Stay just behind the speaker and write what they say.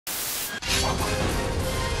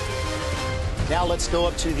Now let's go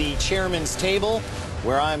up to the chairman's table,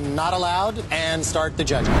 where I'm not allowed, and start the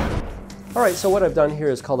judging. All right, so what I've done here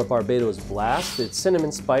is called a Barbados Blast. It's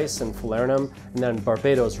cinnamon spice and Falernum, and then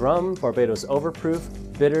Barbados Rum, Barbados Overproof,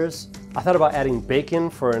 bitters. I thought about adding bacon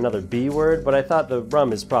for another B word, but I thought the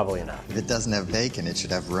rum is probably enough. If it doesn't have bacon, it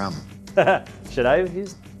should have rum. Should I have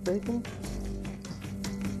used bacon?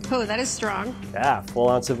 Oh, that is strong. Yeah, full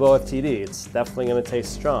ounce of OFTD. It's definitely gonna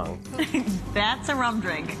taste strong. That's a rum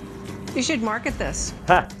drink. You should market this.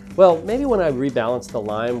 Ha! Well, maybe when I rebalanced the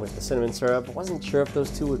lime with the cinnamon syrup, I wasn't sure if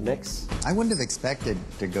those two would mix. I wouldn't have expected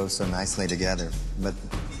to go so nicely together, but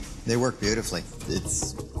they work beautifully.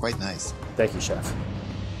 It's quite nice. Thank you, chef.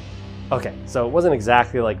 Okay, so it wasn't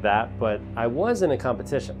exactly like that, but I was in a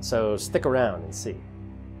competition, so stick around and see.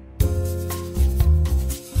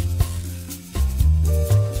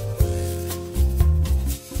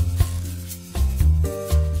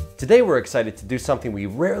 Today we're excited to do something we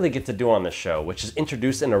rarely get to do on this show, which is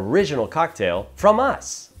introduce an original cocktail from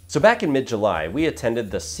us. So back in mid-July, we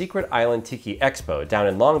attended the Secret Island Tiki Expo down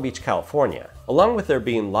in Long Beach, California. Along with there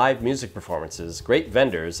being live music performances, great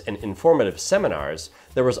vendors, and informative seminars,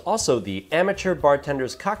 there was also the Amateur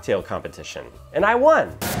Bartenders Cocktail Competition, and I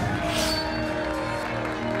won!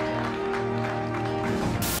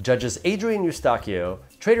 Judges Adrian Eustachio,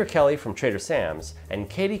 Trader Kelly from Trader Sam's, and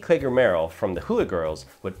Katie Klager-Merrill from the Hula Girls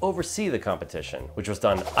would oversee the competition, which was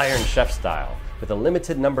done Iron Chef style, with a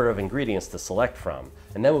limited number of ingredients to select from,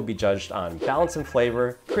 and then would be judged on balance and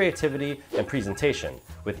flavor, creativity, and presentation,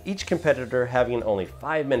 with each competitor having only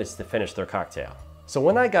 5 minutes to finish their cocktail. So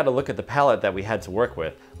when I got a look at the palette that we had to work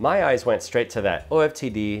with, my eyes went straight to that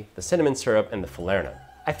OFTD, the cinnamon syrup, and the Falernum.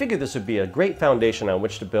 I figured this would be a great foundation on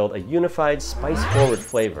which to build a unified, spice-forward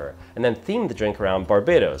flavor, and then theme the drink around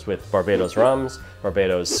Barbados with Barbados rums,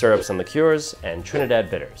 Barbados syrups and liqueurs, and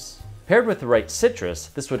Trinidad bitters. Paired with the right citrus,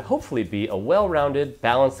 this would hopefully be a well-rounded,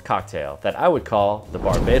 balanced cocktail that I would call the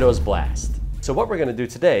Barbados Blast. So what we're going to do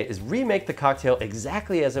today is remake the cocktail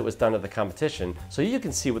exactly as it was done at the competition, so you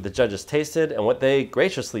can see what the judges tasted and what they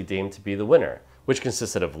graciously deemed to be the winner, which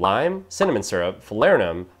consisted of lime, cinnamon syrup,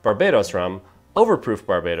 Falernum, Barbados rum, overproof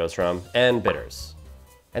Barbados rum, and bitters.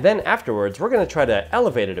 And then afterwards, we're gonna try to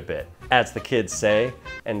elevate it a bit, as the kids say,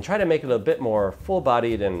 and try to make it a bit more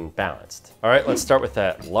full-bodied and balanced. All right, let's start with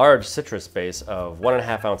that large citrus base of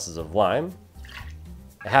 1.5 ounces of lime,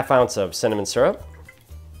 a 1/2 ounce of cinnamon syrup.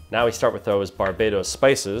 Now we start with those Barbados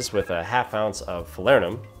spices with a 1/2 ounce of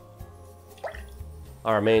Falernum.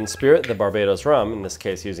 Our main spirit, the Barbados rum, in this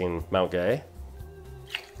case using Mount Gay.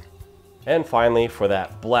 And finally, for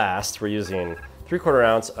that blast, we're using 3/4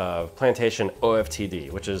 ounce of Plantation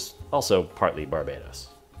OFTD, which is also partly Barbados.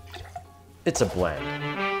 It's a blend.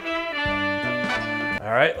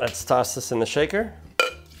 All right, let's toss this in the shaker.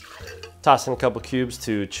 Toss in a couple cubes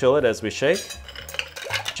to chill it as we shake.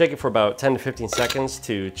 Shake it for about 10 to 15 seconds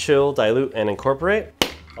to chill, dilute, and incorporate.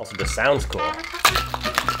 Also just sounds cool.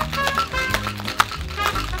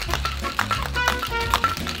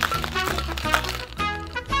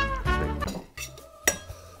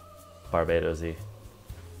 Barbados-y.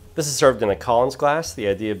 This is served in a Collins glass, the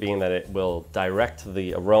idea being that it will direct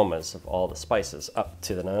the aromas of all the spices up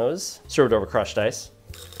to the nose. Served over crushed ice.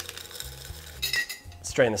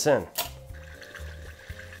 Strain this in.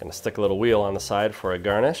 Gonna stick a little wheel on the side for a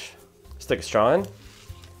garnish. Stick a straw in.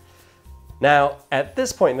 Now, at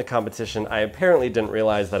this point in the competition, I apparently didn't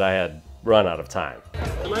realize that I had run out of time.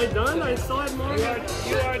 Am I done? I still had more.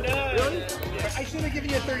 You are done. Really? I should have given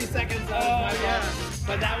you 30 seconds. Yeah.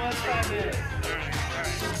 But that was 5 minutes. All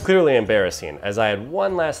right. Clearly embarrassing, as I had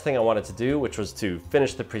one last thing I wanted to do, which was to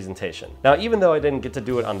finish the presentation. Now, even though I didn't get to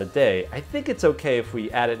do it on the day, I think it's okay if we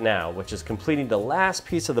add it now, which is completing the last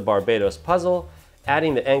piece of the Barbados puzzle,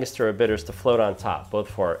 adding the angostura bitters to float on top, both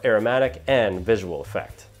for aromatic and visual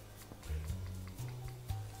effect.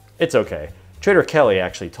 It's okay. Trader Kelly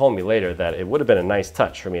actually told me later that it would have been a nice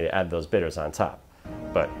touch for me to add those bitters on top.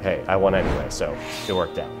 But hey, I won anyway, so it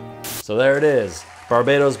worked out. So there it is,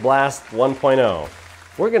 Barbados Blast 1.0.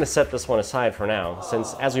 We're gonna set this one aside for now,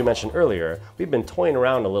 since as we mentioned earlier, we've been toying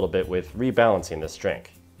around a little bit with rebalancing this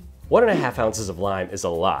drink. 1.5 ounces of lime is a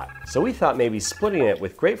lot, so we thought maybe splitting it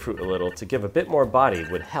with grapefruit a little to give a bit more body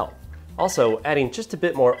would help. Also, adding just a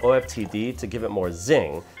bit more OFTD to give it more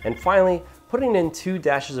zing, and finally, putting in 2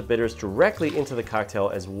 dashes of bitters directly into the cocktail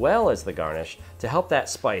as well as the garnish to help that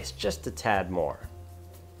spice just a tad more.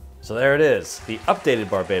 So there it is, the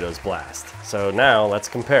updated Barbados Blast. So now let's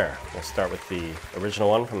compare. We'll start with the original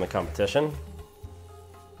one from the competition.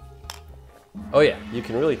 Oh yeah, you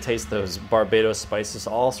can really taste those Barbados spices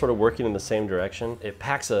all sort of working in the same direction. It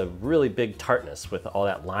packs a really big tartness with all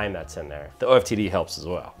that lime that's in there. The OFTD helps as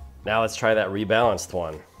well. Now let's try that rebalanced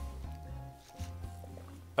one.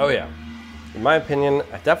 Oh yeah. In my opinion,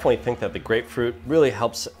 I definitely think that the grapefruit really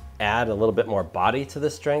helps add a little bit more body to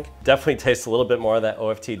this drink. Definitely tastes a little bit more of that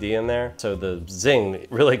OFTD in there. So the zing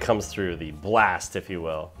really comes through, the blast, if you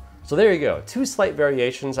will. So there you go, 2 slight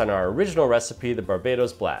variations on our original recipe, the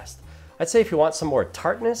Barbados Blast. I'd say if you want some more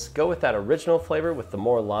tartness, go with that original flavor with the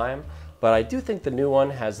more lime, but I do think the new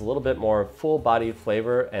one has a little bit more full-bodied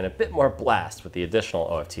flavor and a bit more blast with the additional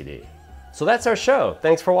OFTD. So that's our show.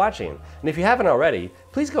 Thanks for watching. And if you haven't already,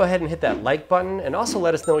 please go ahead and hit that like button and also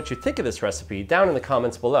let us know what you think of this recipe down in the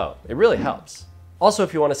comments below. It really helps. Also,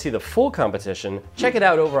 if you want to see the full competition, check it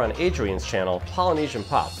out over on Adrian's channel, Polynesian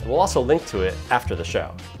Pop. And we'll also link to it after the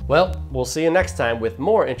show. Well, we'll see you next time with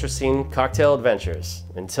more interesting cocktail adventures.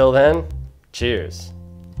 Until then, cheers.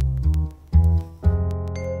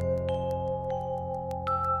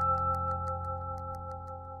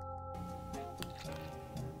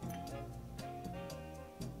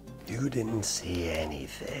 You didn't see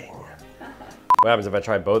anything. What happens if I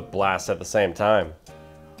try both blasts at the same time?